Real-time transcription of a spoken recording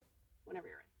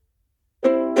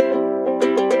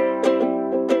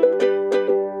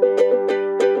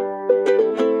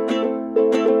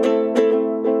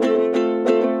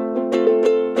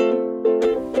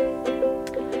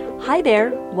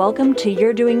there, welcome to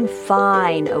You're Doing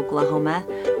Fine, Oklahoma,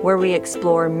 where we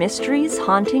explore mysteries,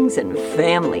 hauntings, and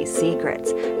family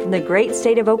secrets from the great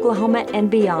state of Oklahoma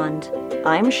and beyond.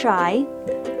 I'm Shy.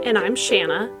 And I'm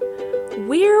Shanna.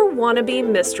 We're wannabe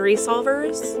mystery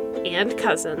solvers and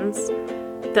cousins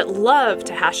that love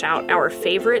to hash out our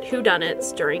favorite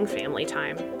whodunits during family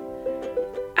time.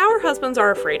 Our husbands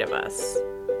are afraid of us.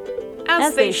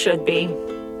 As they should be.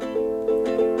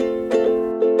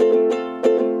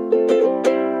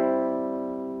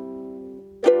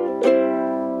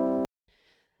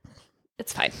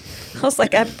 It's fine. I was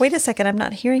like, wait a second, I'm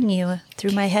not hearing you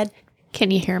through my head. Can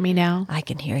you hear me now? I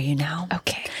can hear you now.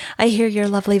 Okay. I hear your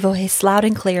lovely voice loud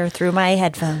and clear through my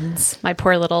headphones. My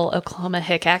poor little Oklahoma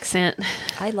hick accent.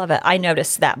 I love it. I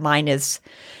noticed that mine is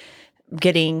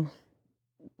getting,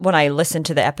 when I listen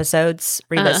to the episodes,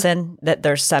 re-listen, that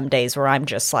there's some days where I'm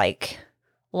just like...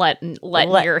 Letting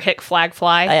your hick flag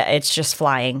fly? It's just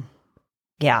flying.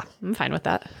 Yeah. I'm fine with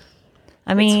that.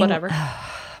 I mean... It's whatever.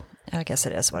 I guess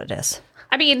it is what it is.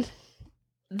 I mean,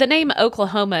 the name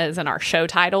Oklahoma is in our show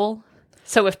title.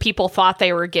 So if people thought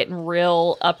they were getting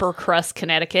real upper crust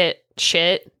Connecticut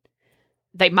shit,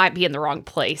 they might be in the wrong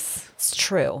place. It's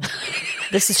true.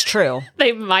 This is true.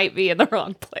 They might be in the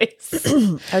wrong place.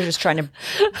 I was just trying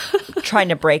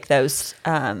to break those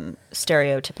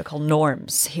stereotypical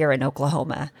norms here in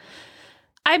Oklahoma.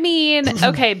 I mean,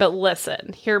 okay, but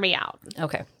listen, hear me out.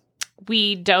 Okay.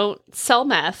 We don't sell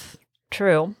meth.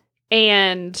 True.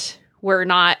 And we're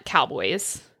not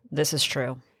cowboys. This is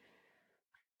true.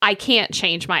 I can't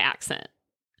change my accent.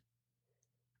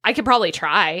 I could probably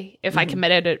try if I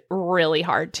committed it really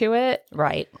hard to it.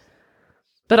 Right.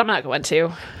 But I'm not going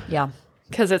to. Yeah.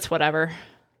 Because it's whatever.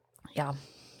 Yeah.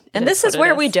 And this is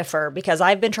where we differ, because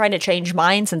I've been trying to change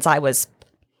mine since I was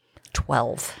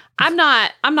 12. I'm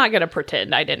not going to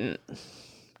pretend I didn't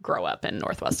grow up in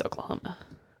Northwest Oklahoma.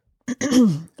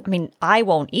 I mean, I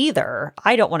won't either.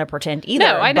 I don't want to pretend either.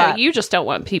 No, I know. You just don't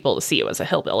want people to see you as a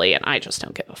hillbilly, and I just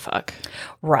don't give a fuck.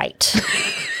 Right.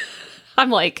 I'm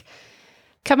like,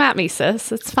 come at me,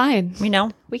 sis. It's fine. You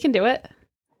know? We can do it.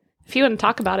 If you want to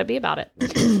talk about it, be about it.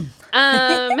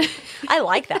 I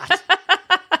like that.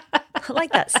 I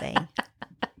like that saying.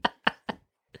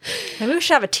 Maybe we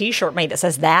should have a t-shirt made that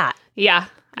says that. Yeah,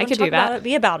 I could do that.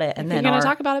 Be about it. And if then you're going to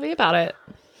talk about it, be about it.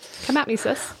 Come at me,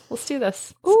 sis. Let's do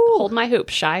this. Ooh. Hold my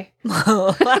hoops, Shy.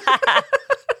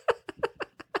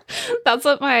 That's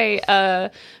what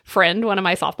my friend, one of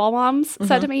my softball moms,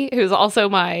 said to me, who's also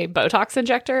my Botox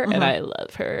injector, and I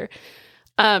love her.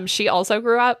 She also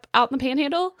grew up out in the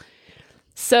Panhandle.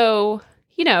 So,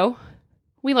 you know,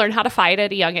 we learned how to fight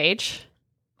at a young age,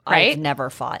 right? I've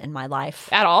never fought in my life.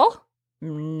 At all?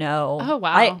 No. Oh,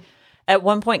 wow. I, at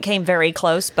one point, came very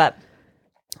close, but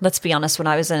let's be honest, when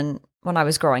I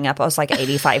was growing up, I was like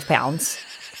 85 pounds.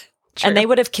 True. And they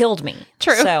would have killed me.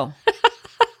 True. So...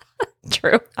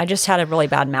 True. I just had a really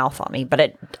bad mouth on me,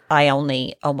 but I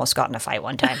only almost got in a fight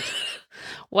one time.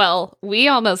 Well, we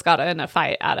almost got in a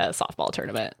fight at a softball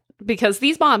tournament because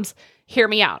these moms, hear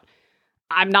me out.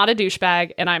 I'm not a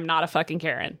douchebag and I'm not a fucking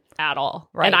Karen at all.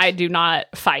 Right. And I do not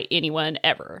fight anyone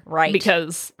ever. Right.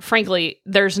 Because frankly,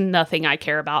 there's nothing I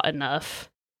care about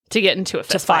enough to get into a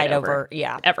fist fight over.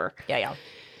 Yeah. Ever. Yeah.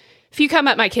 If you come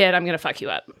at my kid, I'm going to fuck you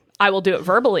up. I will do it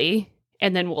verbally.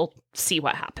 And then we'll see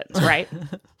what happens, right?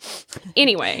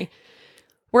 Anyway,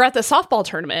 we're at the softball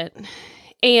tournament,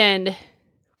 and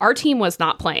our team was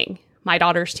not playing. My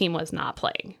daughter's team was not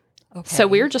playing. Okay. So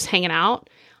we were just hanging out.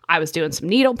 I was doing some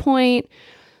needlepoint.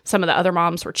 Some of the other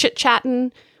moms were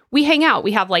chit-chatting. We hang out.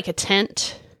 We have like a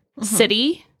tent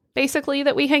city, basically,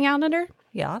 that we hang out under.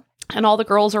 Yeah. And all the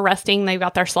girls are resting. They've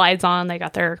got their slides on. They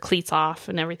got their cleats off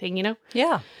and everything, you know?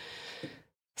 Yeah.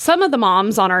 Some of the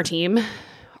moms on our team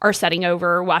are sitting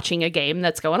over watching a game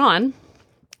that's going on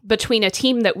between a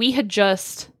team that we had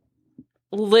just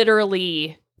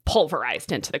literally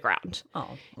pulverized into the ground. Oh,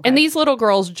 okay. And these little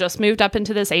girls just moved up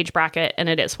into this age bracket, and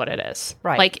it is what it is.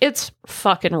 Right. Like, it's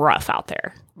fucking rough out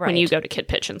there when you go to kid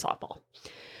pitch and softball.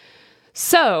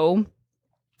 So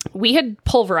we had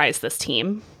pulverized this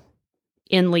team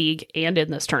in league and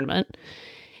in this tournament.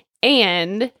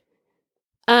 And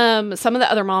some of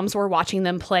the other moms were watching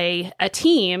them play a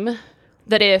team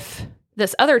that if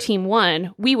this other team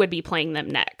won, we would be playing them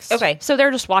next. Okay. So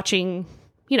they're just watching,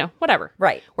 you know, whatever.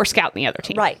 Right. We're scouting the other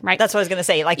team. Right. Right. That's what I was going to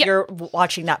say. Like, you're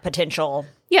watching that potential.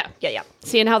 Yeah. Yeah.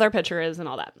 Seeing how their pitcher is and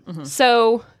all that.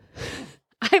 So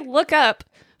I look up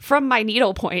from my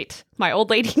needlepoint, my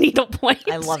old lady needlepoint.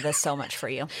 I love this so much for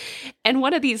you. And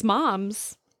one of these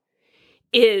moms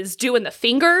is doing the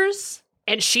fingers,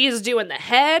 and she is doing the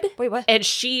head. Wait, what? And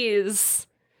she is...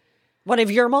 One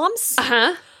of your moms?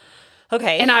 Uh-huh.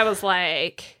 Okay. And I was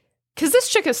like, because this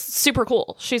chick is super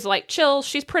cool. She's like chill.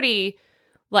 She's pretty,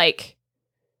 like,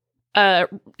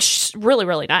 really,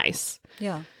 really nice.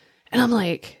 Yeah. And I'm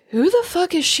like, who the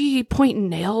fuck is she pointing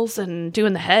nails and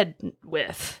doing the head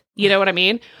with? You know what I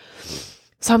mean?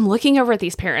 So I'm looking over at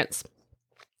these parents.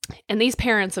 And these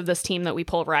parents of this team that we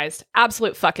pulverized,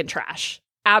 absolute fucking trash.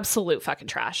 Absolute fucking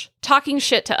trash. Talking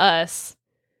shit to us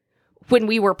when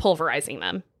we were pulverizing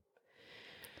them.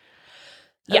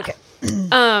 Yeah.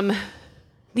 Okay.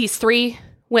 These 3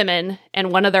 women and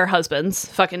one of their husbands,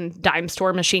 fucking dime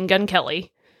store Machine Gun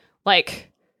Kelly, like,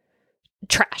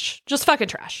 trash. Just fucking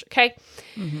trash, okay?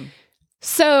 Mm-hmm.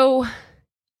 So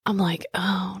I'm like,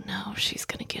 oh no, she's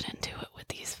gonna get into it with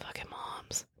these fucking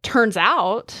moms. Turns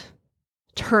out,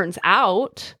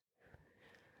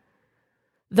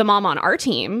 the mom on our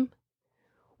team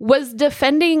was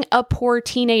defending a poor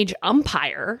teenage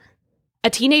umpire, a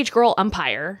teenage girl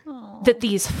umpire, that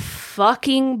these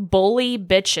fucking bully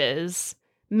bitches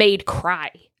made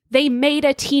cry. They made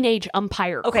a teenage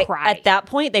umpire cry. At that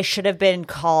point, they should have been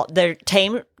called. Their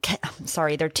team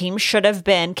should have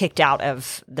been kicked out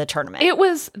of the tournament. It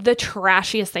was the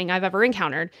trashiest thing I've ever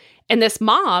encountered. And this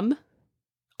mom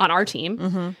on our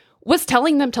team was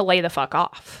telling them to lay the fuck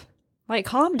off. Like,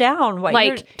 calm down. What,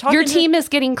 like, your team is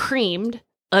getting creamed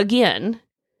again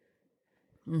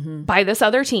by this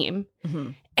other team.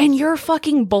 And you're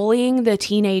fucking bullying the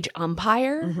teenage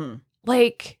umpire?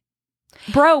 Like,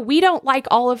 bro, we don't like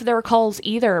all of their calls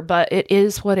either, but it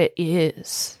is what it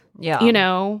is. Yeah. You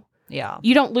know? Yeah.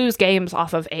 You don't lose games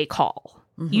off of a call.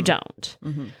 You don't.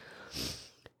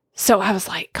 So I was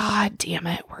like, God damn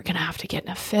it, we're going to have to get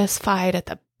in a fist fight at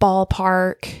the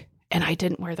ballpark. And I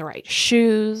didn't wear the right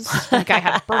shoes. Like, I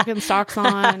had Birkenstocks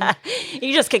on.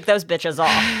 You just kick those bitches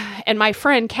off. And my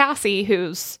friend Cassie,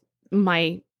 who's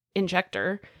my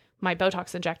injector, my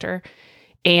Botox injector,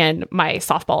 and my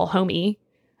softball homie,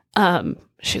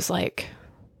 she's like,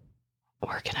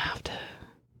 we're gonna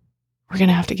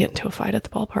have to get into a fight at the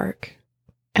ballpark.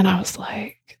 And I was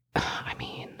like, I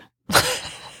mean, I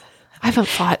haven't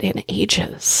fought in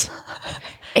ages.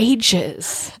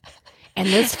 And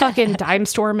this fucking dime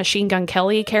store Machine Gun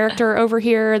Kelly character over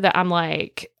here that I'm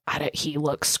like, he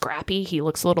looks scrappy. He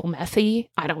looks a little methy.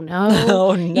 I don't know.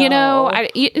 Oh, no. You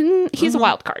know, he's a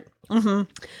wild card.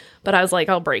 But I was like,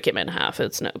 I'll break him in half.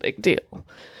 It's no big deal.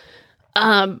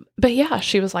 But yeah,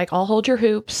 she was like, I'll hold your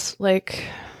hoops. Like,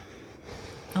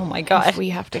 oh my God. We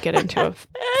have to get into a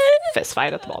fist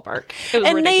fight at the ballpark. It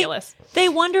was ridiculous. They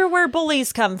wonder where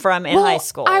bullies come from in high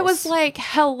school. I was like,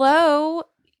 hello,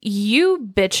 you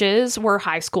bitches were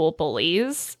high school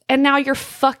bullies, and now your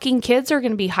fucking kids are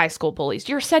going to be high school bullies.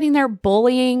 You're sitting there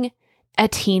bullying a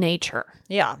teenager.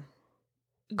 Yeah.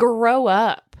 Grow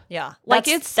up. Yeah. Like,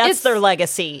 that's their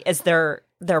legacy, is their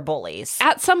bullies.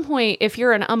 At some point, if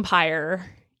you're an umpire,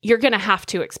 you're going to have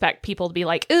to expect people to be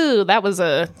like, ooh, that was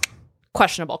a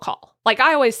questionable call. Like,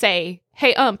 I always say,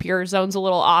 hey, your zone's a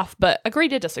little off, but agree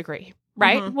to disagree,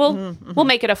 right? We'll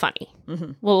make it a funny.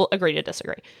 We'll agree to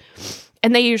disagree.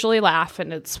 And they usually laugh,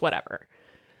 and it's whatever.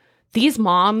 These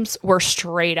moms were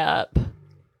straight up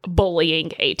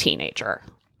bullying a teenager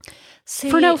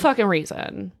for no fucking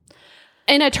reason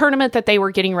in a tournament that they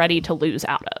were getting ready to lose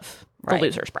out of, the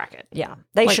losers bracket. Yeah.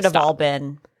 They should have all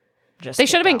been They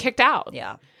should have been kicked out.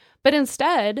 Yeah. But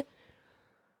instead,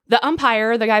 the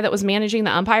umpire, the guy that was managing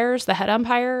the umpires, the head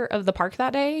umpire of the park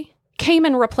that day, came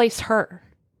and replaced her.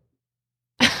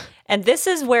 And this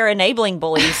is where enabling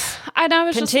bullies and I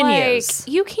was continues. just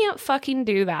like, you can't fucking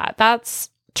do that. That's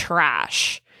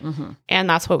trash. And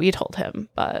that's what we told him,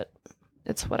 but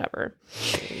it's whatever.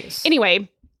 Jeez. Anyway,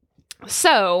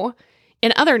 so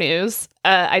in other news,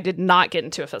 I did not get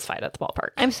into a fist fight at the ballpark.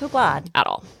 I'm so glad. At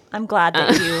all. I'm glad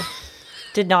that you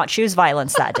did not choose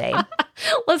violence that day.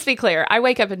 Let's be clear. I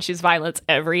wake up and choose violence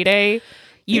every day.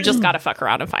 You just got to fuck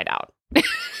around and find out.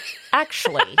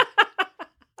 Actually,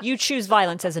 you choose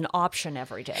violence as an option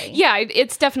every day. Yeah,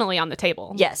 it's definitely on the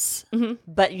table. Yes.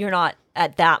 But you're not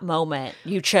at that moment.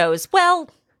 You chose, well,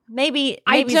 maybe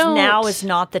now is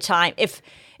not the time.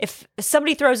 If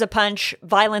somebody throws a punch,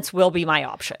 violence will be my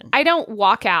option. I don't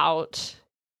walk out,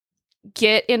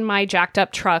 get in my jacked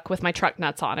up truck with my truck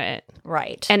nuts on it.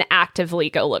 Right. And actively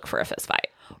go look for a fist fight.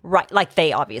 Right. Like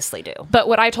they obviously do. But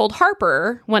what I told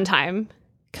Harper one time,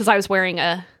 because I was wearing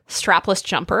a strapless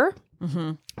jumper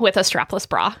with a strapless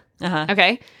bra.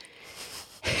 Okay.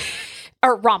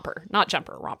 Or romper, not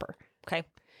jumper, romper. Okay.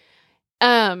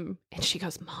 And she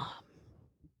goes, Mom,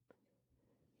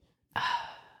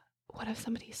 what if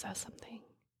somebody says something?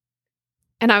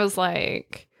 And I was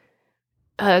like,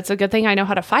 it's a good thing I know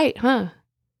how to fight, huh?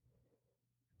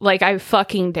 Like, I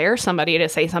fucking dare somebody to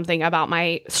say something about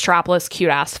my strapless,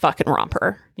 cute-ass fucking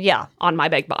romper Yeah. on my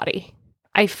big body.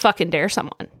 I fucking dare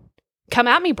someone. Come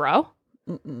at me, bro.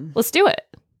 Mm-mm. Let's do it.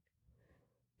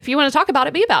 If you want to talk about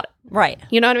it, be about it. Right.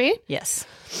 You know what I mean? Yes.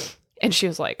 And she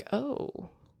was like, oh.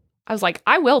 I was like,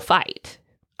 I will fight.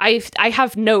 I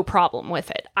have no problem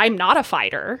with it. I'm not a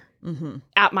fighter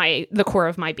at the core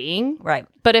of my being. Right.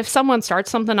 But if someone starts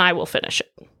something, I will finish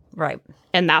it. Right.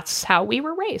 And that's how we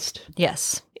were raised.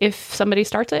 Yes. If somebody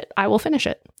starts it, I will finish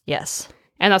it. Yes.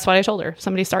 And that's what I told her. If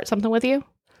somebody starts something with you,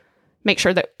 make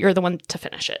sure that you're the one to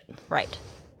finish it. Right.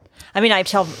 I mean, I've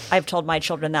told my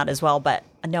children that as well, but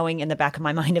knowing in the back of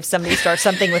my mind, if somebody starts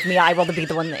something with me, I will be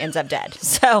the one that ends up dead.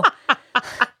 So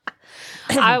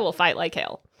I will fight like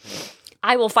hell.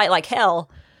 I will fight like hell.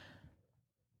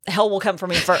 Hell will come for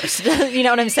me first. You know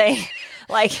what I'm saying?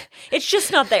 Like, it's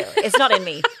just not there. It's not in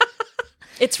me.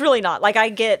 It's really not. Like,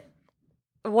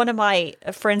 one of my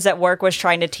friends at work was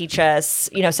trying to teach us,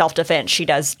 self-defense. She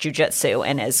does jujitsu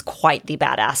and is quite the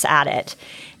badass at it,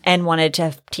 and wanted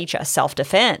to teach us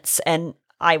self-defense. And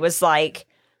I was like,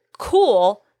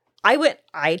 cool.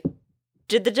 I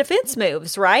did the defense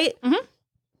moves, right? Mm-hmm.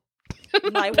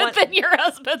 But then your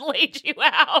husband laid you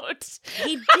out.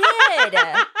 He did.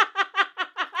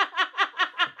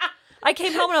 I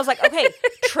came home and I was like, okay,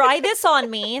 try this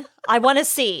on me. I want to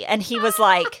see. And he was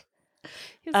like,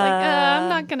 he's like, I'm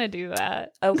not going to do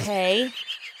that. Okay.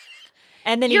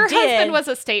 And then your he did. Your husband was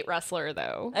a state wrestler,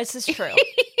 though. This is true.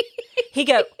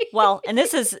 He well, and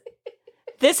this is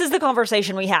the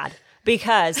conversation we had,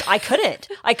 because I couldn't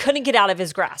get out of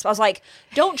his grasp. I was like,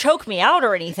 don't choke me out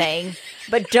or anything,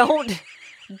 but don't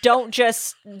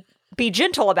just be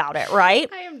gentle about it, right?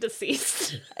 I am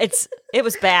deceased. It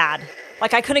was bad.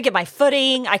 Like, I couldn't get my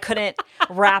footing. I couldn't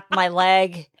wrap my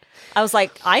leg. I was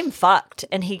like, I'm fucked.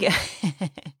 And he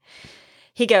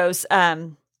goes,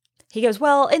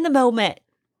 well, in the moment,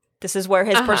 this is where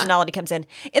his personality comes in.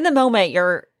 In the moment,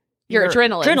 your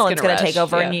adrenaline's going to take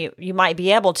over, and you might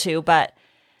be able to, but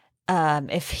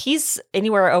if he's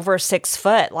anywhere over 6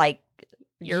 foot, like,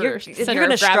 you're going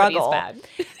to struggle. Bad.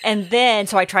 And then,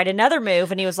 so I tried another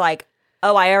move, and he was like,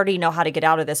 oh, I already know how to get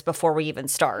out of this before we even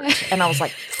start. And I was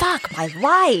like, fuck my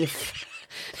life.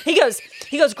 He goes,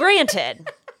 granted,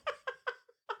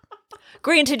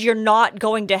 you're not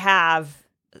going to have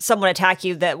someone attack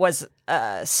you that was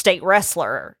a state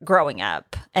wrestler growing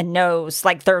up and knows,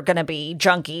 like, they're going to be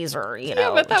junkies or,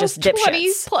 but that just was 20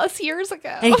 dipshits. plus years ago.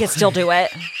 And he could still do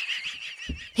it.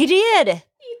 He did.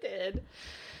 He did.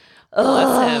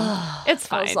 Bless him. It's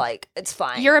fine. I was like, it's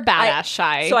fine. You're a badass,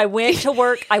 Shy. So I went to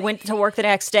work. The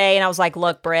next day, and I was like,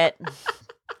 look, Britt,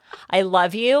 I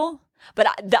love you, but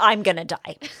I'm going to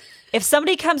die. If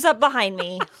somebody comes up behind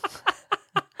me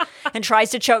and tries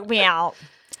to choke me out,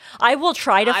 I will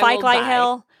try to fight like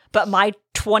hell, but my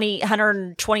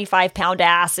 125-pound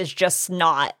ass is just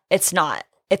not. It's not.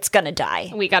 It's going to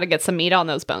die. We got to get some meat on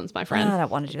those bones, my friend. I don't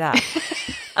want to do that.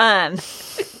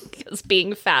 Because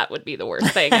being fat would be the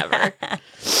worst thing ever.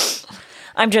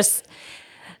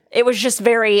 It was just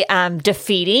very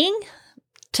defeating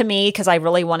to me, because I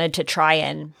really wanted to try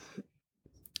and,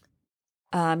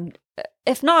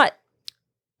 if not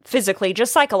physically,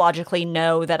 just psychologically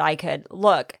know that I could,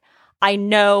 look, I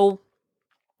know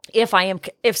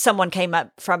if someone came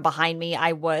up from behind me,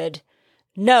 I would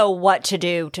know what to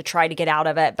do to try to get out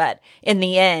of it. But in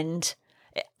the end,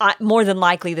 more than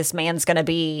likely, this man's going to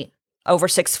be over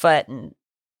 6 foot, and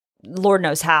Lord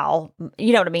knows how.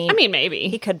 You know what I mean? I mean, maybe.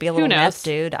 He could be a little meth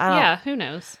dude. Who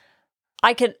knows?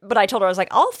 But I told her, I was like,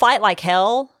 I'll fight like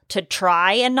hell to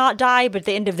try and not die, but at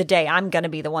the end of the day, I'm going to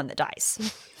be the one that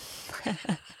dies.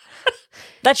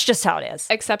 That's just how it is.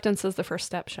 Acceptance is the first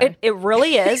step, Shay. It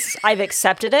really is. I've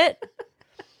accepted it.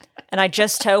 And I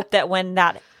just hope that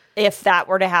if that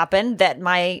were to happen, that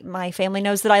my family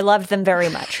knows that I loved them very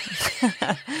much.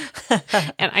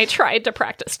 And I tried to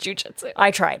practice jujitsu. I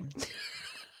tried.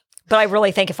 But I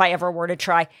really think if I ever were to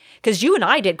try, because you and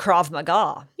I did Krav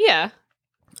Maga. Yeah.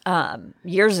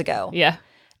 Years ago. Yeah.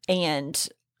 And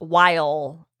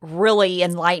while really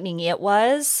enlightening it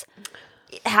was,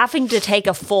 having to take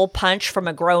a full punch from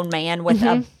a grown man with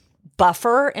a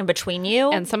buffer in between you.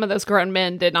 And some of those grown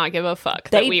men did not give a fuck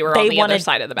that we were on the other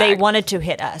side of the bag. They wanted to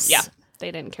hit us. Yeah.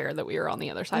 They didn't care that we were on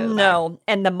the other side of the bag. No.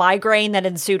 And the migraine that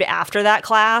ensued after that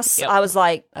class, I was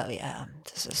like, oh yeah,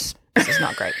 this is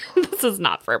not great. This is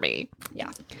not for me.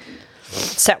 Yeah.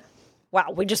 So,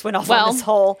 wow, we just went off on this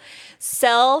whole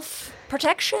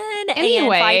self-protection and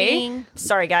fighting.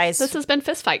 Sorry, guys. This has been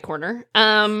Fist Fight Corner.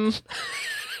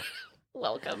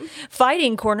 Welcome.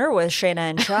 Fighting Corner with Shayna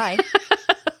and Shy.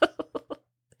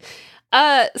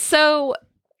 So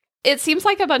it seems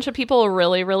like a bunch of people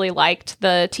really, really liked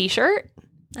the t-shirt.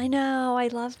 I know. I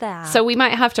love that. So we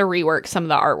might have to rework some of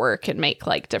the artwork and make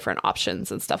like different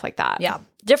options and stuff like that. Yeah.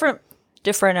 Different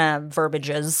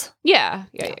verbiages. Yeah.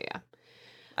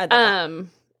 I love that.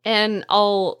 And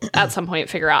I'll at some point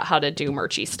figure out how to do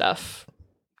merchy stuff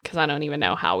because I don't even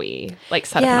know how we like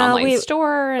set up an online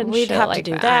store and we'd shit have like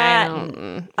to do that.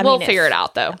 We'll figure it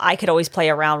out though. I could always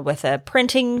play around with a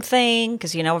printing thing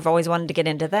because I've always wanted to get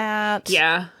into that.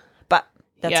 Yeah, but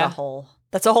that's a whole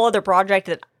other project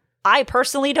that I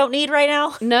personally don't need right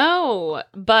now. No,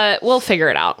 but we'll figure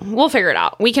it out.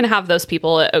 We can have those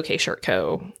people at OK Shirt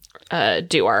Co.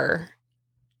 Do our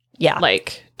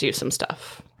do some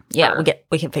stuff. Yeah, or,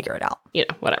 we can figure it out.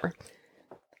 Whatever.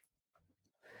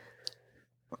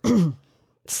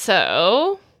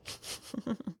 So,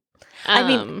 I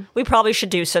mean, we probably should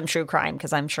do some true crime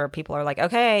because I'm sure people are like,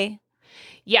 okay.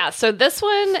 Yeah, so this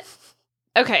one,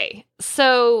 okay,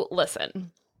 so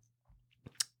listen.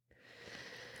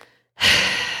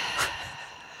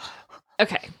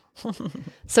 Okay.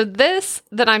 So this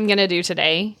that I'm going to do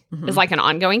today is like an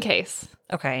ongoing case.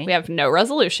 Okay. We have no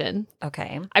resolution.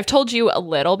 Okay. I've told you a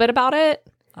little bit about it.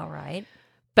 All right.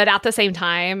 But at the same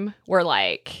time, we're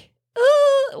like,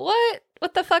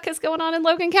 what the fuck is going on in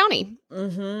Logan County?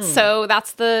 Mm-hmm. So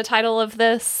that's the title of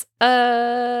this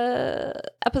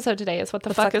episode today is what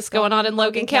the fuck is going on in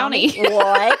Logan County?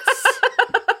 What?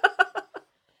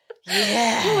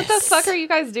 Yes. What the fuck are you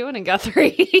guys doing in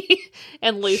Guthrie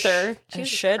and Luther?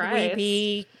 Should we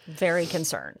be very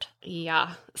concerned?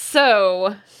 Yeah.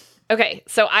 So, okay.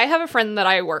 So I have a friend that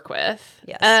I work with.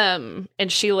 Yes.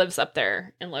 And she lives up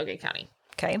there in Logan County.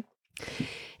 Okay.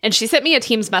 And she sent me a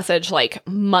Teams message like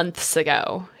months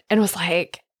ago and was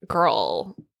like,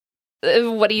 girl,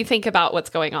 what do you think about what's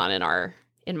going on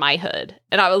in my hood?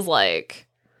 And I was like,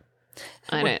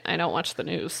 I don't watch the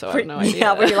news, so I have no idea.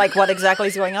 Yeah, were you like, what exactly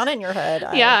is going on in your hood?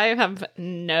 I have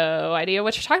no idea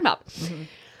what you're talking about. Mm-hmm.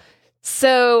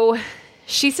 So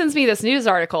she sends me this news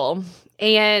article,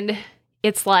 and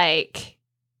it's like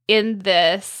in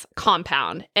this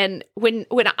compound. And when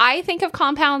I think of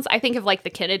compounds, I think of like the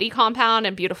Kennedy compound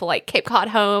and beautiful like Cape Cod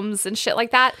homes and shit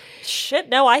like that. Shit,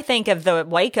 no, I think of the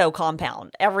Waco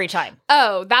compound every time.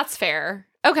 Oh, that's fair.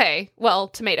 Okay, well,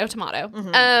 tomato.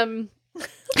 Mm-hmm.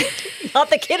 Not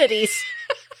the Kennedys.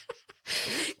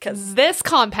 Because this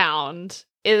compound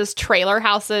is trailer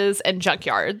houses and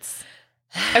junkyards.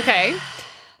 Okay.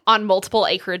 On multiple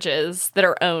acreages that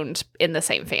are owned in the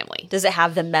same family. Does it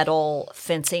have the metal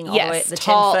fencing? All yes, the way, the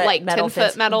tall, 10-foot like metal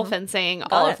 10-foot metal fencing,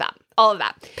 all of that.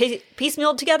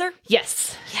 Piecemealed together?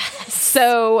 Yes.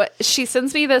 So she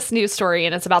sends me this news story,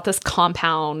 and it's about this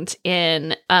compound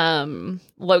in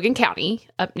Logan County,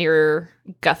 up near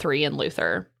Guthrie and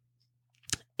Luther.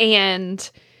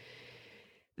 And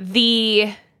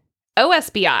the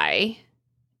OSBI,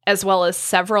 as well as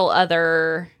several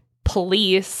other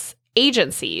police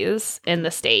agencies in the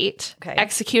state,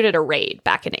 executed a raid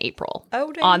back in April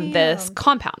on this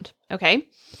compound. Okay.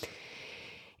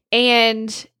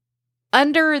 And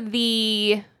under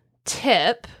the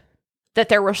tip that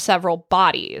there were several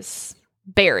bodies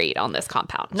buried on this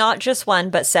compound. Not just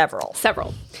one, but several.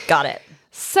 Got it.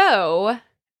 So,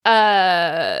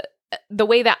 the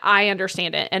way that I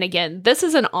understand it, and again, this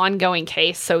is an ongoing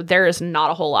case, so there is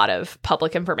not a whole lot of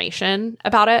public information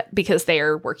about it because they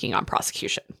are working on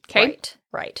prosecution. Okay?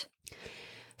 Right.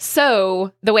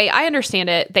 So the way I understand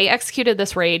it, they executed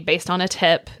this raid based on a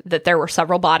tip that there were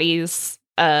several bodies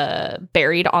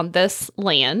buried on this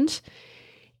land,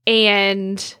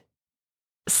 and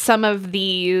some of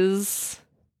these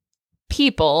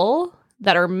people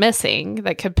that are missing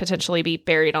that could potentially be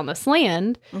buried on this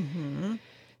land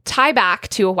tie back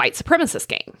to a white supremacist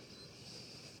gang.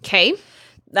 Okay?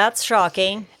 That's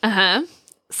shocking. Uh-huh.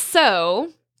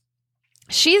 So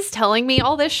she's telling me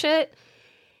all this shit,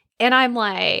 and I'm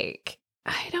like,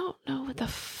 I don't know what the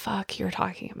fuck you're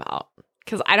talking about.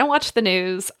 Because I don't watch the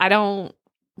news.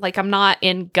 I'm not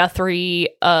in Guthrie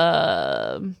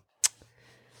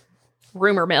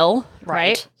rumor mill,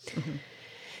 right? Mm-hmm.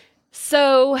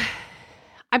 So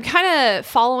I'm kind of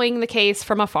following the case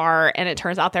from afar, and it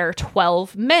turns out there are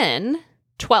 12 men,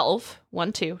 12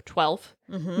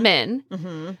 men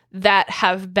that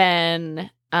have been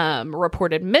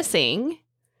reported missing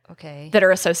that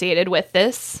are associated with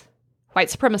this white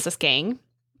supremacist gang.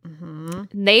 Mm-hmm.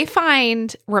 They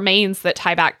find remains that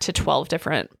tie back to 12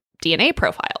 different DNA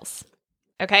profiles.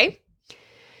 Okay?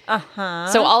 Uh-huh.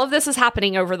 So all of this is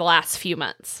happening over the last few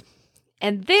months.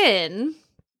 And then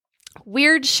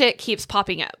weird shit keeps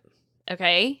popping up.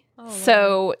 Okay? Oh,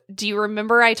 so do you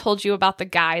remember I told you about the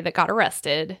guy that got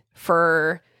arrested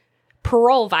for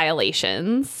parole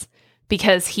violations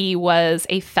because he was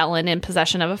a felon in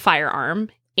possession of a firearm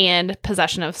and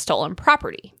possession of stolen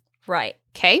property. Right.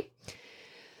 Okay?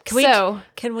 Should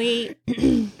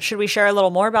we share a little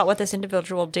more about what this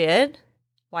individual did?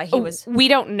 Why he was... We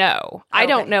don't know. I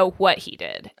don't know what he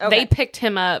did. Okay. They picked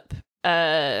him up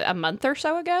a month or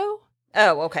so ago.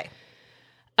 Oh, okay.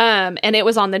 And it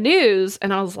was on the news,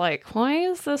 and I was like, why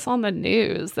is this on the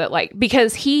news?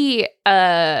 Because he,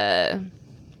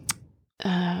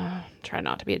 try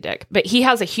not to be a dick, but he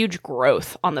has a huge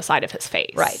growth on the side of his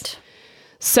face. Right.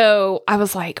 So I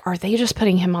was like, are they just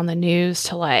putting him on the news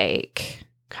to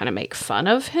kind of make fun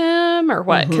of him or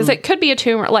what? Because it could be a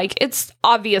tumor. It's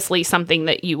obviously something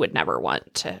that you would never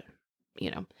want to,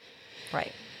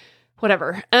 right.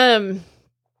 Whatever.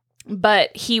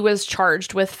 But he was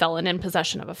charged with felon in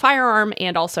possession of a firearm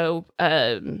and also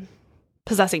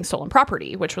possessing stolen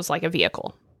property, which was like a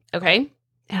vehicle. Okay.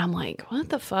 And I'm like, what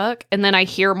the fuck? And then I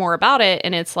hear more about it,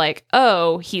 and it's like,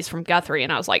 oh, he's from Guthrie.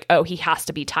 And I was like, oh, he has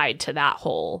to be tied to that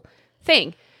whole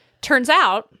thing. Turns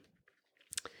out,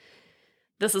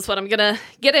 this is what I'm going to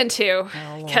get into,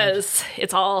 because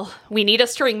it's all, we need a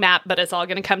string map, but it's all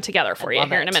going to come together for you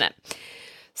here in a minute.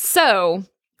 So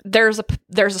there's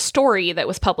a story that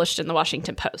was published in the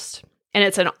Washington Post, and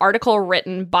it's an article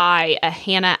written by a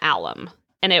Hannah Alum,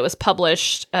 and it was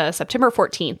published September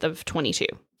 14th of 22.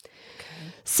 Okay.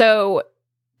 So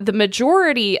the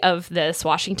majority of this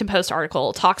Washington Post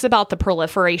article talks about the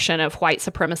proliferation of white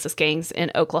supremacist gangs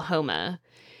in Oklahoma,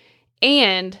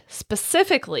 and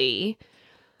specifically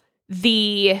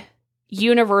the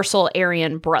Universal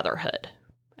Aryan Brotherhood,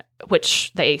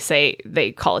 which they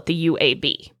call it the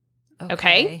UAB.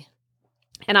 Okay?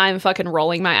 And I'm fucking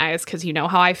rolling my eyes because you know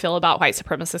how I feel about white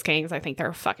supremacist gangs. I think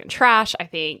they're fucking trash. I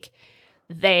think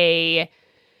they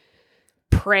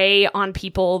prey on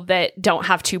people that don't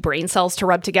have two brain cells to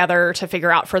rub together to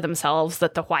figure out for themselves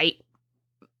that the white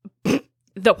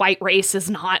race is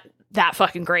not that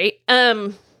fucking great.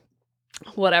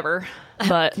 Whatever.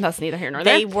 But that's neither here nor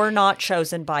there. They were not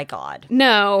chosen by God.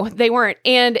 No, they weren't.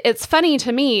 And it's funny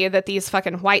to me that these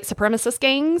fucking white supremacist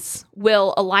gangs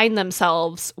will align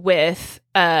themselves with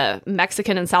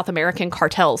Mexican and South American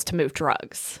cartels to move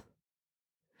drugs.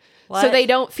 What? So they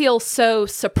don't feel so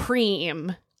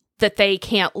supreme that they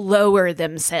can't lower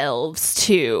themselves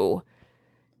to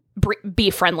be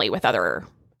friendly with other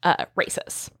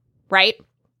races, right?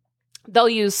 They'll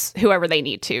use whoever they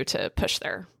need to push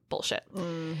their bullshit.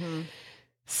 Mm-hmm.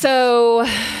 So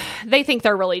they think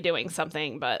they're really doing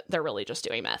something, but they're really just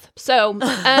doing meth. So sorry.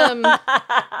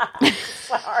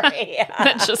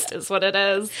 That just is what it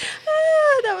is.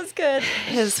 That was good.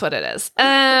 It is what it is.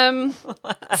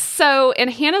 So in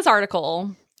Hannah's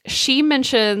article, she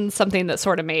mentioned something that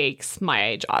sort of makes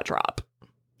my jaw drop.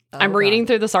 I'm reading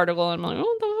through this article and I'm like,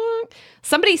 what the fuck?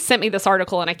 Somebody sent me this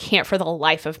article and I can't for the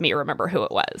life of me remember who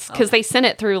it was. Because they sent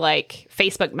it through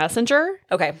Facebook Messenger.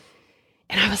 Okay.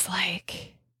 And I was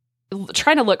like,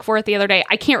 trying to look for it the other day.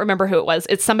 I can't remember who it was.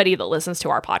 It's somebody that listens to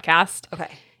our podcast. Okay.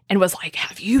 And was like,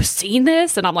 have you seen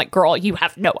this? And I'm like, girl, you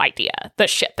have no idea the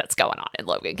shit that's going on in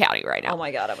Logan County right now. Oh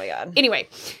my God. Anyway,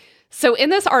 so in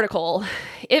this article,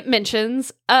 it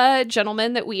mentions a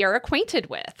gentleman that we are acquainted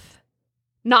with.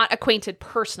 Not acquainted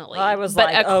personally. I was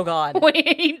like, oh God.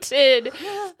 Acquainted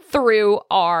through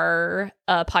our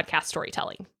podcast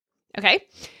storytelling. Okay.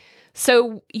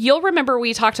 So you'll remember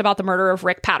we talked about the murder of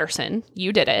Rick Patterson.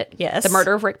 You did it. Yes. The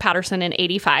murder of Rick Patterson in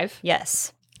 85.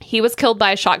 Yes. He was killed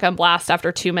by a shotgun blast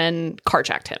after two men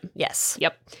carjacked him. Yes.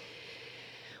 Yep.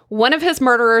 One of his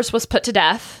murderers was put to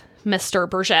death, Mr.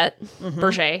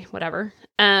 Berger, whatever.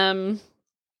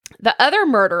 The other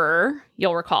murderer,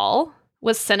 you'll recall,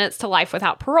 was sentenced to life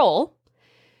without parole,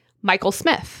 Michael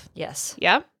Smith. Yes.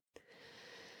 Yeah.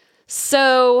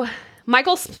 So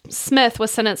Michael Smith was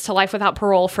sentenced to life without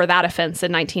parole for that offense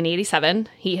in 1987.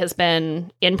 He has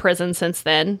been in prison since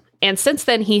then. And since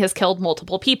then, he has killed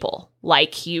multiple people,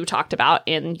 like you talked about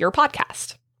in your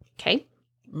podcast. Okay?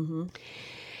 Mm-hmm.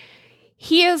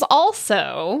 He is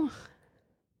also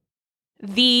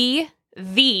the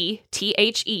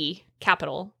THE,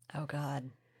 capital. Oh, God.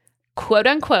 Quote,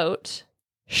 unquote,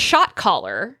 shot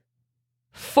caller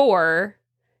for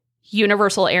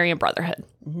Universal Aryan Brotherhood.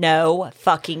 No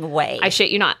fucking way. I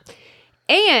shit you not.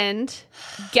 And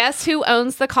guess who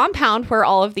owns the compound where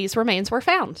all of these remains were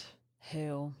found?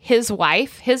 Who? His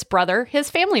wife, his brother, his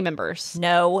family members.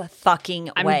 No fucking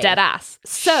way. I'm dead ass.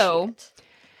 So,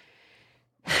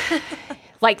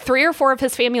 like 3 or 4 of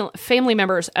his family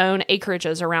members own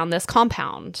acreages around this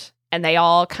compound. And they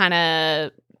all kind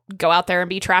of go out there and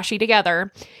be trashy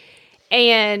together.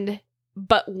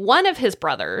 But one of his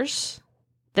brothers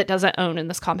that doesn't own in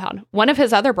this compound. One of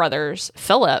his other brothers,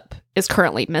 Philip, is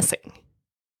currently missing.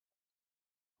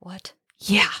 What?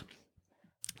 Yeah.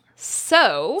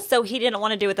 So he didn't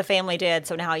want to do what the family did,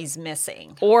 so now he's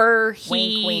missing. Or he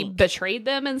Wink, wink. betrayed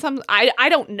them in some... I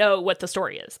don't know what the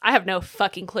story is. I have no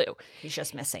fucking clue. He's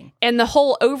just missing. And the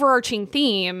whole overarching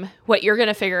theme, what you're going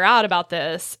to figure out about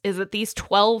this is that these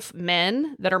 12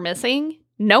 men that are missing,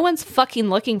 no one's fucking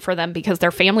looking for them because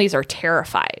their families are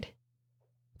terrified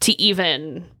to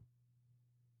even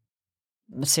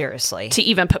Seriously.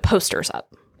 put posters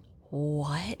up.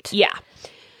 What? Yeah.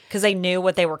 Because they knew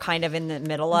what they were kind of in the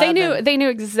middle of. They knew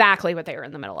exactly what they were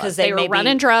in the middle of. 'Cause They they were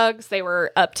running drugs. They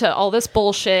were up to all this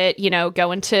bullshit,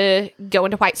 going to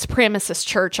white supremacist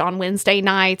church on Wednesday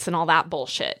nights and all that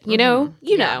bullshit. You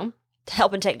know?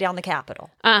 Helping take down the Capitol.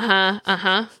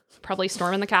 Probably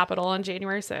storming the Capitol on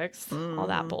January 6th. All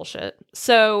that bullshit.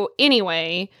 So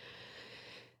anyway,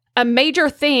 a major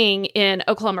thing in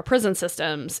Oklahoma prison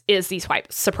systems is these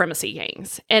white supremacy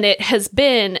gangs. And it has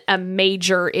been a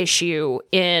major issue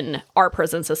in our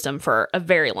prison system for a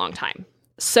very long time.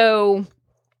 So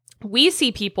we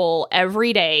see people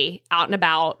every day out and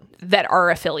about that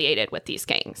are affiliated with these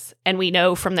gangs. And we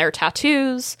know from their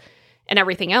tattoos and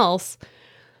everything else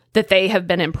that they have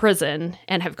been in prison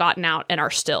and have gotten out and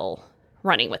are still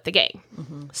running with the gang.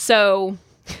 Mm-hmm. So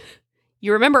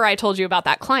you remember I told you about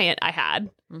that client I had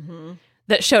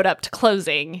that showed up to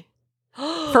closing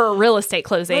for a real estate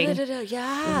closing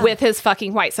with his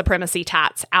fucking white supremacy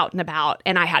tats out and about.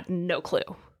 And I had no clue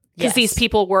because these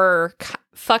people were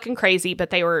fucking crazy,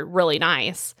 but they were really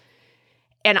nice.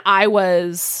 And I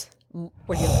was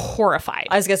horrified.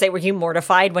 I was going to say, were you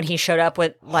mortified when he showed up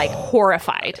with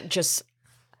horrified, just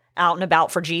out and about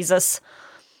for Jesus?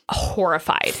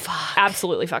 Horrified. Fuck.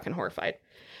 Absolutely fucking horrified.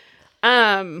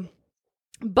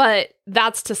 But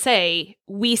that's to say,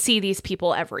 we see these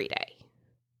people every day.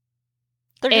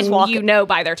 They're just walking.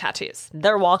 By their tattoos.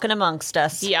 They're walking amongst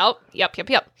us. Yep.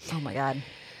 Oh my God.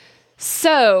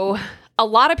 So a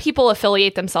lot of people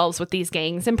affiliate themselves with these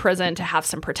gangs in prison to have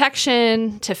some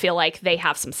protection, to feel like they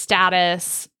have some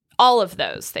status, all of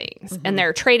those things. And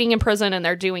they're trading in prison and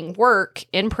they're doing work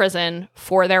in prison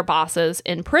for their bosses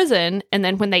in prison. And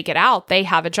then when they get out, they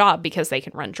have a job because they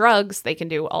can run drugs. They can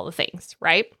do all the things,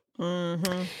 right?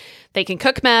 Mm-hmm. They can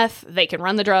cook meth. They can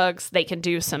run the drugs. They can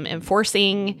do some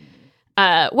enforcing,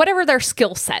 whatever their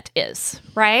skill set is,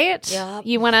 right? Yeah.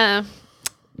 You want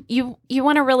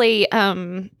to really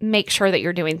make sure that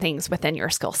you're doing things within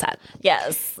your skill set.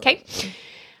 Yes. Okay.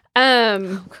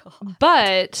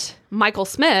 But Michael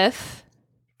Smith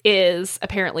is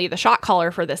apparently the shot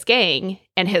caller for this gang,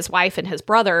 and his wife and his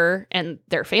brother and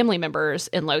their family members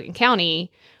in Logan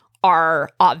County are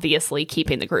obviously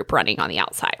keeping the group running on the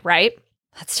outside, right?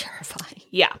 That's terrifying.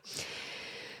 Yeah.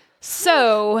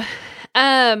 So,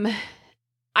 I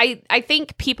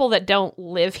think people that don't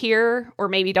live here or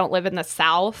maybe don't live in the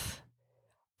South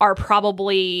are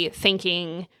probably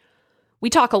thinking, we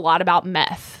talk a lot about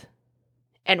meth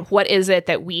and what is it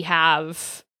that we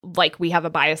have, like we have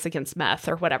a bias against meth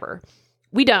or whatever.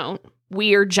 We don't.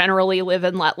 We are generally live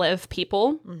and let live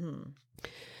people. Mm-hmm.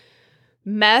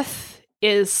 Meth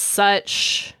is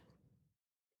such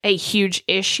a huge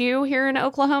issue here in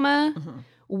Oklahoma. Mm-hmm.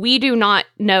 We do not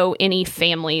know any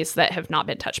families that have not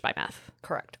been touched by meth.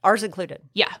 Correct. Ours included.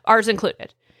 Yeah, ours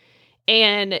included.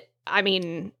 And I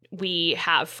mean, we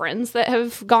have friends that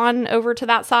have gone over to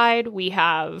that side. We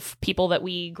have people that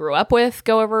we grew up with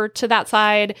go over to that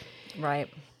side. Right.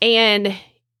 And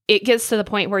it gets to the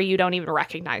point where you don't even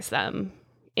recognize them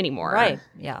anymore. Right.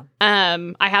 Yeah.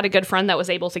 I had a good friend that was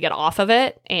able to get off of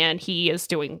it, and he is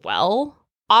doing well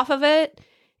off of it.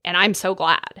 And I'm so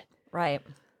glad. Right.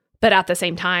 But at the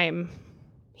same time,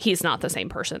 he's not the same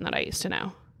person that I used to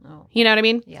know. Oh. You know what I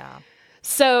mean? Yeah.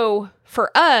 So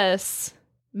for us,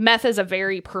 meth is a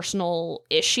very personal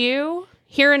issue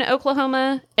here in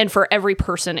Oklahoma. And for every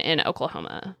person in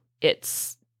Oklahoma,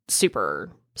 it's super,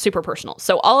 super personal.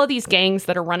 So all of these gangs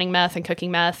that are running meth and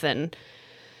cooking meth and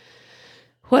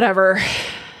whatever,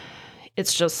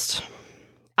 it's just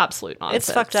absolute nonsense.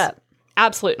 It's fucked up.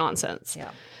 Absolute nonsense.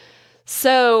 Yeah.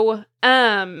 So,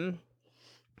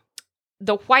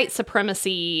 the white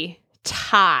supremacy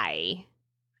tie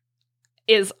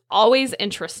is always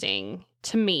interesting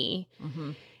to me.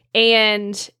 Mm-hmm.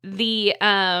 And the,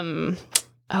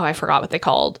 I forgot what they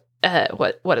called,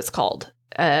 what it's called.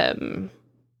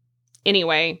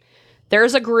 Anyway,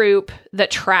 there's a group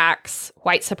that tracks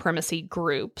white supremacy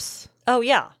groups. Oh,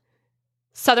 yeah.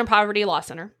 Southern Poverty Law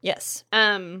Center. Yes.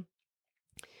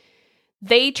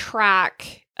 They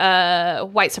track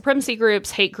white supremacy groups,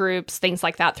 hate groups, things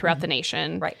like that throughout the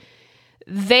nation. Right.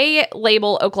 They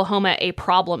label Oklahoma a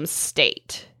problem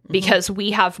state because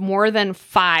we have more than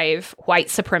 5 white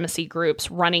supremacy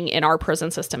groups running in our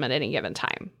prison system at any given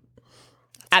time.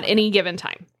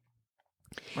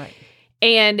 Right.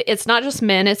 And it's not just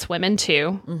men, it's women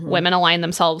too. Women align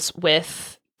themselves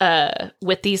with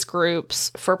these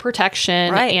groups for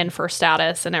protection and for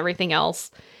status and everything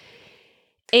else.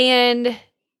 And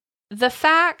the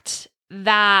fact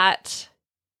that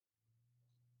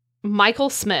Michael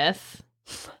Smith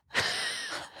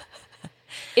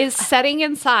is sitting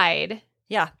inside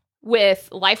with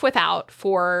life without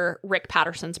for Rick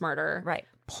Patterson's murder. Right.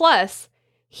 Plus,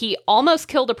 he almost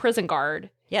killed a prison guard.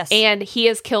 Yes. And he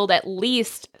has killed at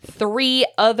least 3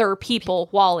 other people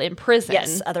while in prison.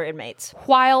 Yes, other inmates.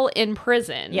 While in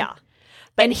prison. Yeah.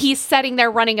 And he's sitting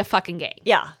there running a fucking gang.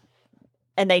 Yeah.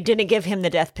 And they didn't give him the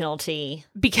death penalty.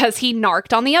 Because he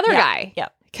narked on the other guy. Yeah.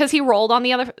 Because he rolled on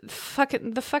the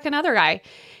fucking other guy.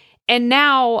 And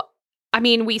now, I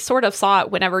mean, we sort of saw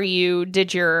it whenever you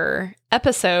did your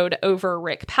episode over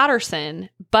Rick Patterson.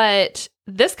 But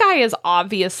this guy is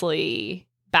obviously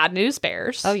bad news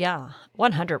bears. Oh, yeah.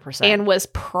 100%. And was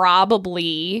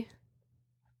probably,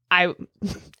 I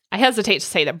hesitate to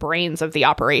say the brains of the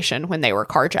operation when they were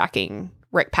carjacking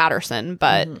Rick Patterson,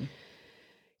 but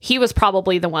he was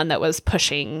probably the one that was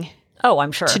pushing. Oh,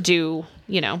 I'm sure. To do,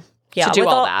 to do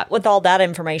all that. With all that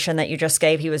information that you just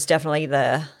gave, he was definitely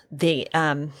the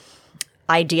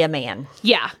idea man.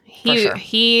 Yeah. Sure.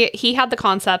 He had the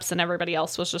concepts and everybody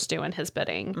else was just doing his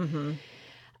bidding.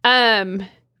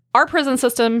 Our prison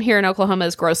system here in Oklahoma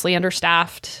is grossly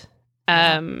understaffed.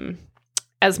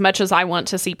 As much as I want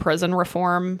to see prison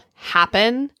reform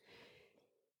happen,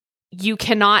 you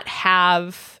cannot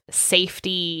have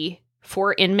safety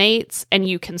for inmates, and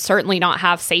you can certainly not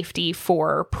have safety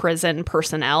for prison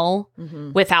personnel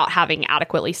without having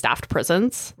adequately staffed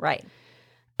prisons. Right.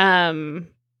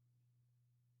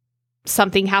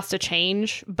 Something has to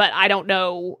change, but I don't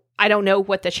know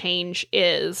what the change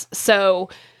is. So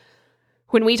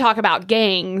when we talk about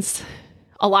gangs,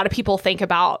 a lot of people think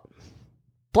about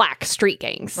black street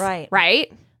gangs. Right.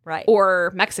 Right? Right.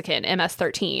 Or Mexican,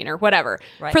 MS-13 or whatever.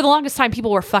 Right. For the longest time,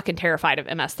 people were fucking terrified of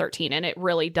MS-13, and it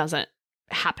really doesn't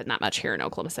happen that much here in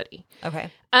Oklahoma City. Okay.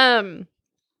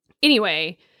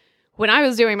 Anyway, when I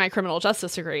was doing my criminal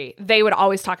justice degree, they would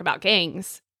always talk about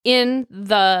gangs in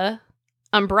the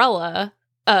umbrella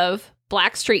of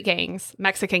black street gangs,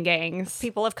 Mexican gangs.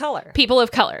 People of color.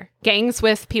 Gangs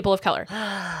with people of color.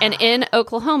 And in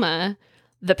Oklahoma,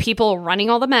 the people running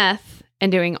all the meth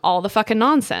and doing all the fucking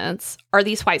nonsense are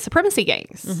these white supremacy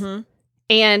gangs.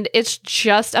 And it's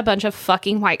just a bunch of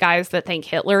fucking white guys that think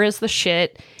Hitler is the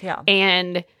shit. Yeah.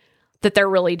 And that they're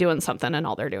really doing something and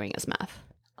all they're doing is meth.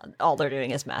 All they're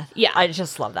doing is meth. Yeah. I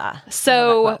just love that.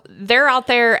 So they're out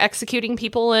there executing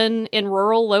people in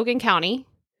rural Logan County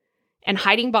and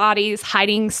hiding bodies,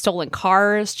 hiding stolen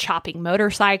cars, chopping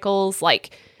motorcycles,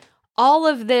 like all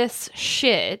of this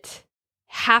shit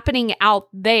happening out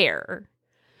there.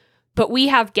 But we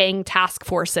have gang task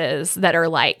forces that are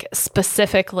like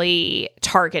specifically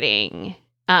targeting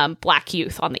black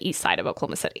youth on the east side of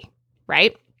Oklahoma City,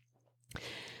 right?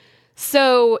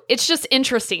 So it's just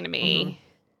interesting to me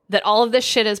that all of this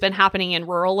shit has been happening in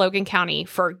rural Logan County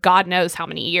for God knows how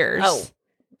many years. Oh,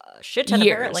 shit ton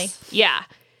apparently. Yeah.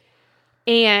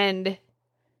 And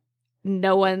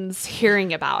no one's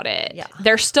hearing about it. Yeah.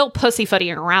 They're still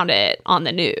pussyfooting around it on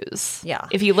the news. Yeah.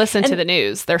 If you listen to the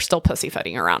news, they're still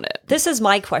pussyfooting around it. This is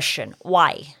my question.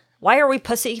 Why? Why are we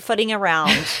pussyfooting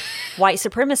around white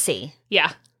supremacy?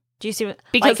 Yeah. Do you see?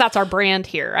 Because that's our brand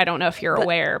here. I don't know if you're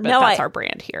aware, but that's our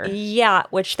brand here. Yeah,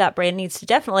 which that brand needs to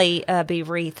definitely be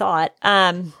rethought.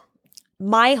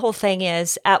 My whole thing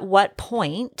is, at what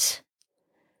point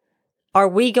are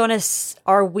we going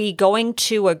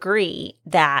to agree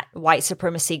that white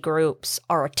supremacy groups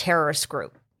are a terrorist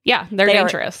group? Yeah, they're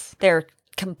dangerous. They're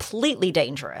completely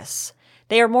dangerous.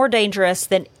 They are more dangerous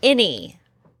than any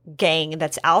gang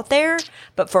that's out there,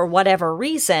 but for whatever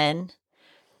reason,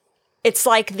 it's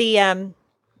like the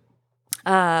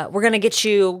we're going to get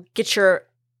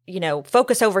your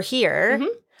focus over here.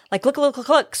 Like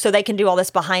look, so they can do all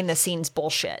this behind the scenes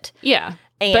bullshit. Yeah.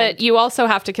 But you also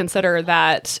have to consider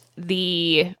that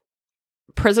the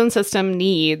prison system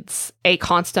needs a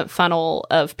constant funnel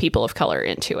of people of color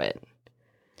into it.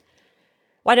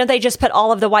 Why don't they just put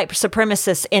all of the white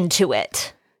supremacists into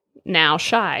it? Now,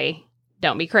 Shy,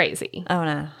 don't be crazy. Oh,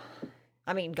 no.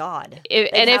 I mean, God.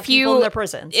 If you in the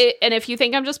prisons. And if you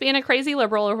think I'm just being a crazy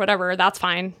liberal or whatever, that's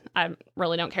fine. I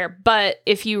really don't care. But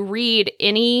if you read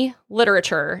any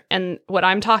literature, and what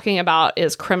I'm talking about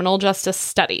is criminal justice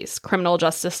studies, criminal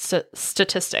justice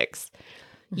statistics,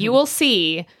 you will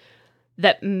see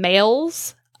that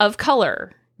males of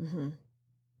color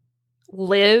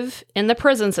live in the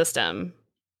prison system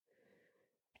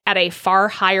at a far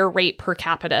higher rate per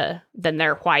capita than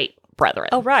their white brethren.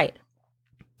 Oh, right.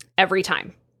 Every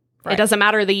time. Right. It doesn't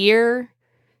matter the year.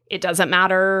 It doesn't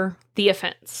matter the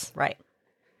offense. Right.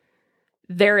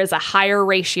 There is a higher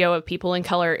ratio of people in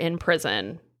color in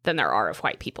prison than there are of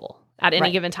white people at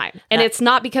any given time. And it's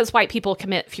not because white people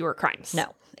commit fewer crimes.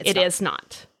 No, it is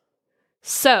not.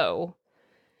 So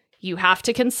you have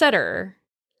to consider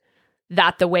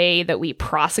that the way that we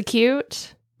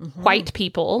prosecute white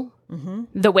people,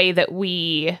 the way that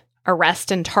we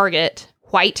arrest and target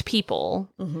white people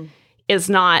is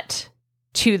not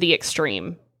to the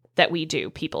extreme that we do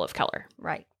people of color.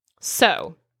 Right.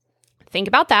 So think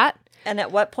about that. And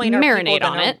at what point marinate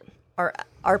on it.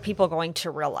 Are people going to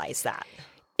realize that?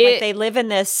 Like they live in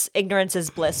this ignorance is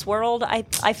bliss world.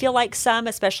 I feel like some,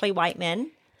 especially white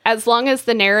men. As long as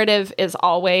the narrative is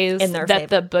always in their that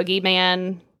favor. the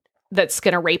boogeyman that's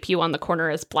going to rape you on the corner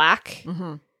is black,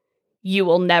 you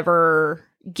will never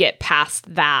get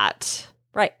past that.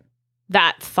 Right.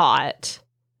 That thought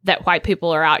that white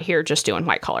people are out here just doing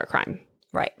white collar crime.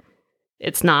 Right.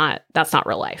 That's not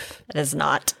real life. It is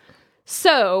not.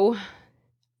 So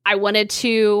I wanted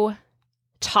to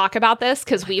talk about this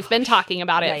because we've been talking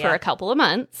about it for a couple of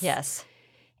months. Yes.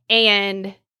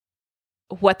 And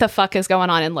what the fuck is going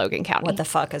on in Logan County? What the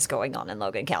fuck is going on in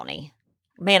Logan County?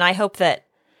 Man, I hope that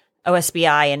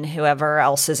OSBI and whoever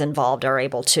else is involved are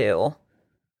able to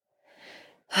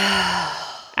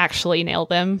actually nail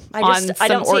them I on don't some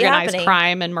see it organized happening.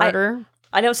 crime and murder.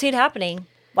 I don't see it happening.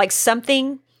 Like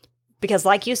something, because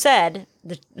like you said,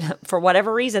 for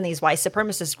whatever reason, these white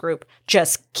supremacist group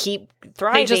just keep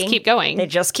thriving. They just keep going. They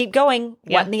just keep going.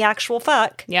 Yeah. What in the actual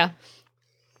fuck? Yeah.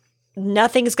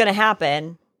 Nothing's going to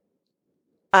happen.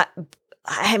 I'm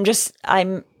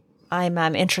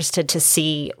interested to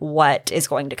see what is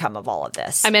going to come of all of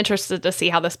this. I'm interested to see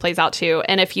how this plays out too.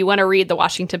 And if you want to read the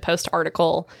Washington Post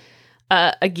article,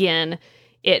 again,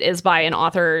 it is by an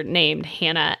author named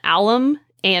Hannah Allam,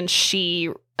 and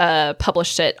she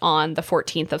published it on the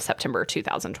 14th of September,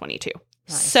 2022.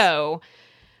 Nice. So,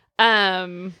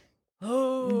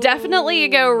 definitely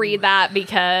go read that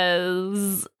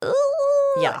because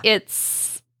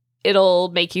it'll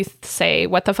make you say,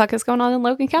 what the fuck is going on in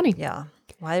Logan County? Yeah.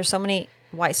 Why there's so many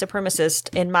white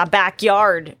supremacists in my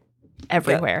backyard?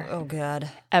 Everywhere. Oh, God.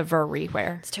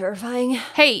 Everywhere. It's terrifying.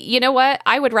 Hey, you know what?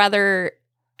 I would rather,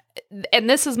 and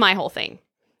this is my whole thing.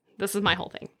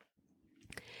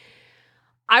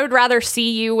 I would rather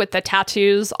see you with the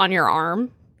tattoos on your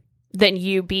arm than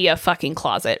you be a fucking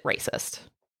closet racist.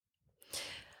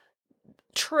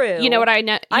 True. You know what I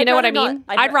know? You know what I mean?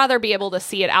 I'd I'd rather be able to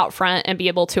see it out front and be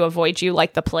able to avoid you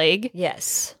like the plague.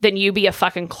 Yes. Than you be a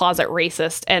fucking closet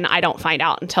racist and I don't find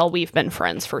out until we've been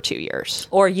friends for 2 years.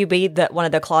 Or you be one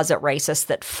of the closet racists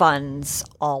that funds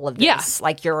all of this. Yeah.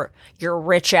 Like your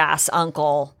rich ass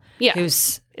uncle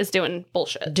who's is doing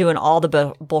bullshit. Doing all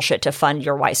the bullshit to fund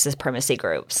your white supremacy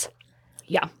groups.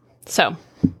 Yeah. So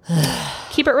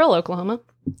keep it real, Oklahoma.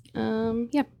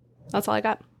 Yeah. That's all I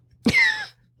got.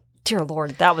 Dear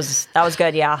Lord, that was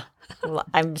good. Yeah.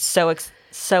 I'm so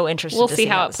interested. We'll to see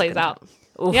how it plays out.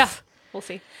 Oof. Yeah. We'll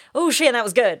see. Oh, Shan, that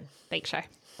was good. Thanks, Shay.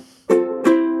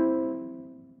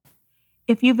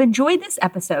 If you've enjoyed this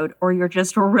episode or you're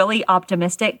just really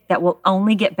optimistic that we'll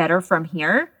only get better from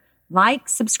here, like,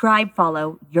 subscribe,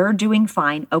 follow You're Doing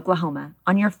Fine Oklahoma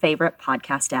on your favorite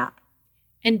podcast app.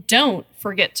 And don't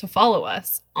forget to follow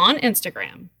us on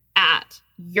Instagram at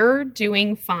You're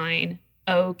Doing Fine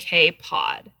OK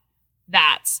Pod.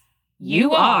 That's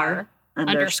UR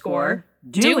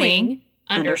 _doing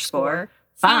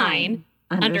 _fine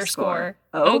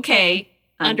 _OK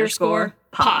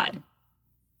 _pod.